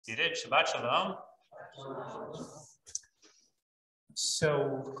Seated. Shabbat Shalom.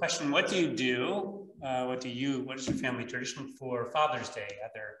 So, question: what do you do? What is your family tradition for Father's Day?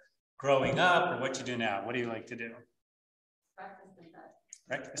 Either growing up or what you do now? What do you like to do? Breakfast in bed.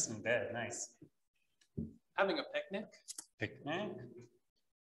 Breakfast in bed. Nice. Having a picnic. Picnic.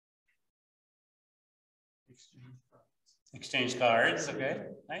 Exchange cards. Okay.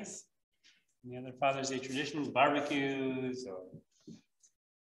 Nice. Any other Father's Day traditions? Barbecues or?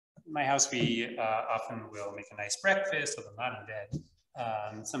 In my house, we often will make a nice breakfast, although not in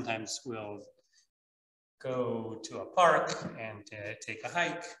bed. Sometimes we'll go to a park and take a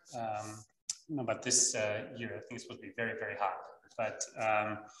hike. But this year, I think it's supposed to be very, very hot. But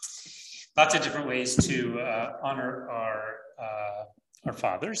lots of different ways to honor our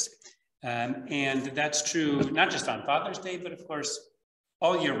fathers. And that's true not just on Father's Day, but of course,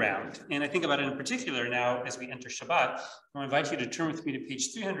 all year round. And I think about it in particular now as we enter Shabbat. I'll invite you to turn with me to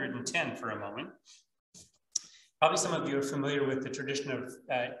page 310 for a moment. Probably some of you are familiar with the tradition of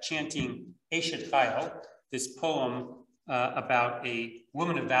chanting Eshet Chayil, this poem about a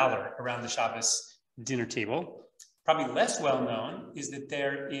woman of valor around the Shabbos dinner table. Probably less well known is that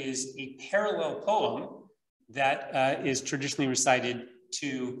there is a parallel poem that is traditionally recited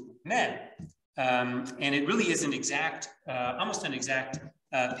to men. And it really is an exact, almost an exact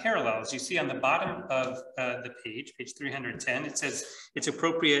parallel. As you see on the bottom of the page 310, it says it's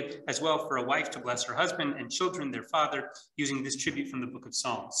appropriate as well for a wife to bless her husband and children their father using this tribute from the book of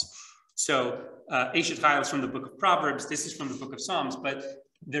Psalms. So Eshet Chayil is from the book of Proverbs. This is from the book of Psalms, but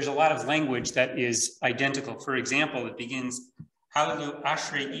there's a lot of language that is identical. For example, it begins, Hallelu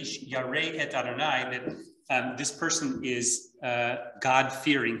Ashrei Ish Yarei et Adonai, that this person is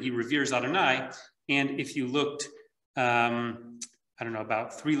God-fearing. He reveres Adonai. And if you looked, I don't know,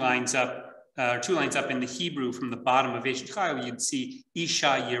 about 3 lines up, 2 lines up in the Hebrew from the bottom of Eshet Chayil, you'd see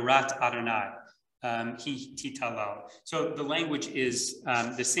Isha Yirat Adonai, Titalal. So the language is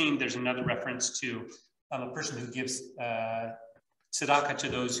the same. There's another reference to a person who gives tzedakah to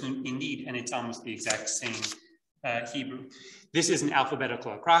those who in need, and it's almost the exact same Hebrew. This is an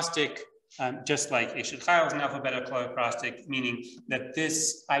alphabetical acrostic. Just like Eshet Chayil is an alphabetical acrostic, meaning that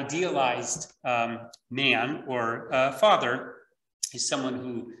this idealized man or father is someone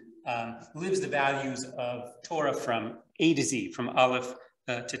who lives the values of Torah from A to Z, from Aleph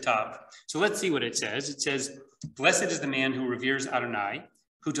to Tav. So let's see what it says. It says, blessed is the man who reveres Adonai,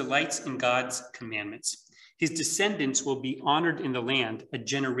 who delights in God's commandments. His descendants will be honored in the land, a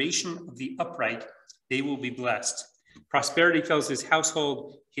generation of the upright, they will be blessed. Prosperity fills his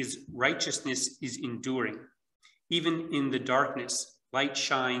household, his righteousness is enduring. Even in the darkness, light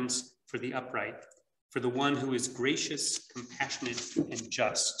shines for the upright, for the one who is gracious, compassionate, and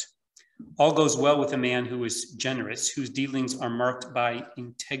just. All goes well with a man who is generous, whose dealings are marked by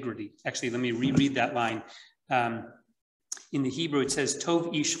integrity. Actually, let me reread that line. In the Hebrew, it says,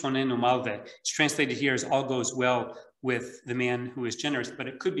 Tov ish chonen umalveh. It's translated here as all goes well with the man who is generous, but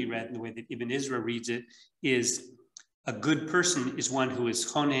it could be read in the way that Ibn Ezra reads it, is a good person is one who is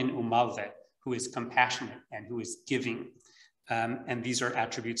chonen umalveh, who is compassionate and who is giving. And these are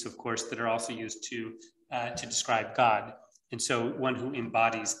attributes, of course, that are also used to describe God. And so one who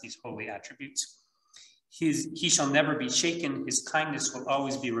embodies these holy attributes. He shall never be shaken. His kindness will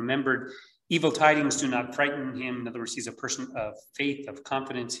always be remembered. Evil tidings do not frighten him. In other words, he's a person of faith, of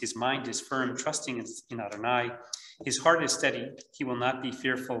confidence. His mind is firm, trusting in Adonai. His heart is steady. He will not be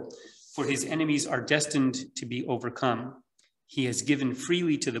fearful, for his enemies are destined to be overcome. He has given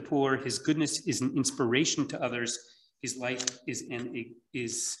freely to the poor. His goodness is an inspiration to others. His life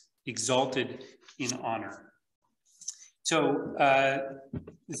is exalted in honor. So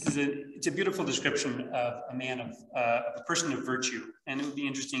it's a beautiful description of a man of a person of virtue, and it would be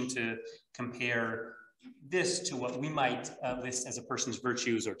interesting to compare this to what we might list as a person's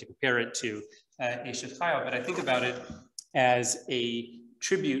virtues, or to compare it to Eshet Chayil. But I think about it as a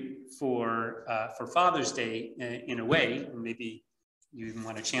tribute for Father's Day in a way, and maybe you even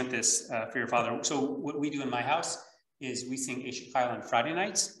want to chant this for your father. So what we do in my house is we sing Eshet Chayil on Friday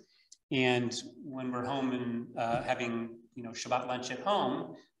nights. And when we're home and having Shabbat lunch at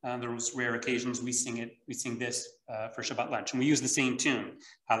home, those rare occasions we sing this for Shabbat lunch, and we use the same tune.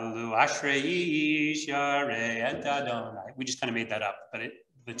 Hallelu Ashrei Ish Yarei et Adonai. We just kind of made that up, but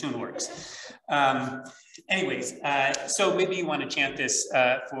the tune works. Anyways, so maybe you want to chant this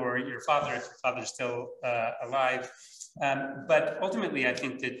for your father if your father's still alive. But ultimately, I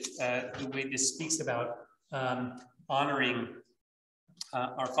think that the way this speaks about honoring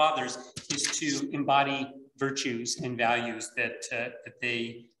our fathers is to embody virtues and values that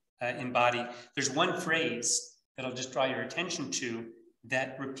they embody. There's one phrase that I'll just draw your attention to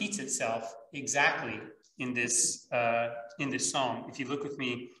that repeats itself exactly in this psalm. If you look with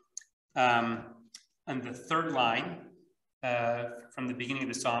me on the third line from the beginning of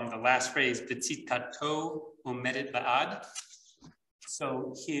the psalm, the last phrase, "V'tzidkato omedet la'ad."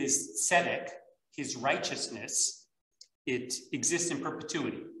 So his tzedek, his righteousness, it exists in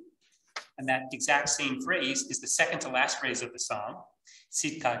perpetuity. And that exact same phrase is the second to last phrase of the psalm.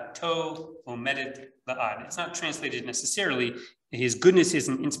 Tzidkato omedet la'ad. It's not translated necessarily. His goodness is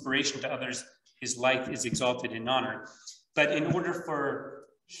an inspiration to others. His life is exalted in honor. But in order for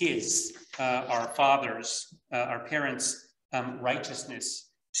his, our fathers, our parents'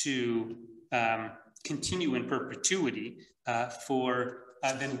 righteousness to continue in perpetuity,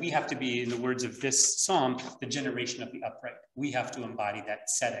 then we have to be, in the words of this psalm, the generation of the upright. We have to embody that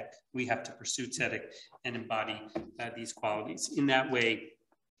tzedek. We have to pursue tzedek and embody these qualities. In that way,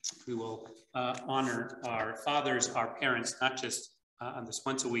 we will honor our fathers, our parents, not just on this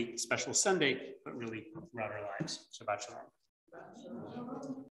once a week special Sunday, but really throughout our lives. Shabbat shalom.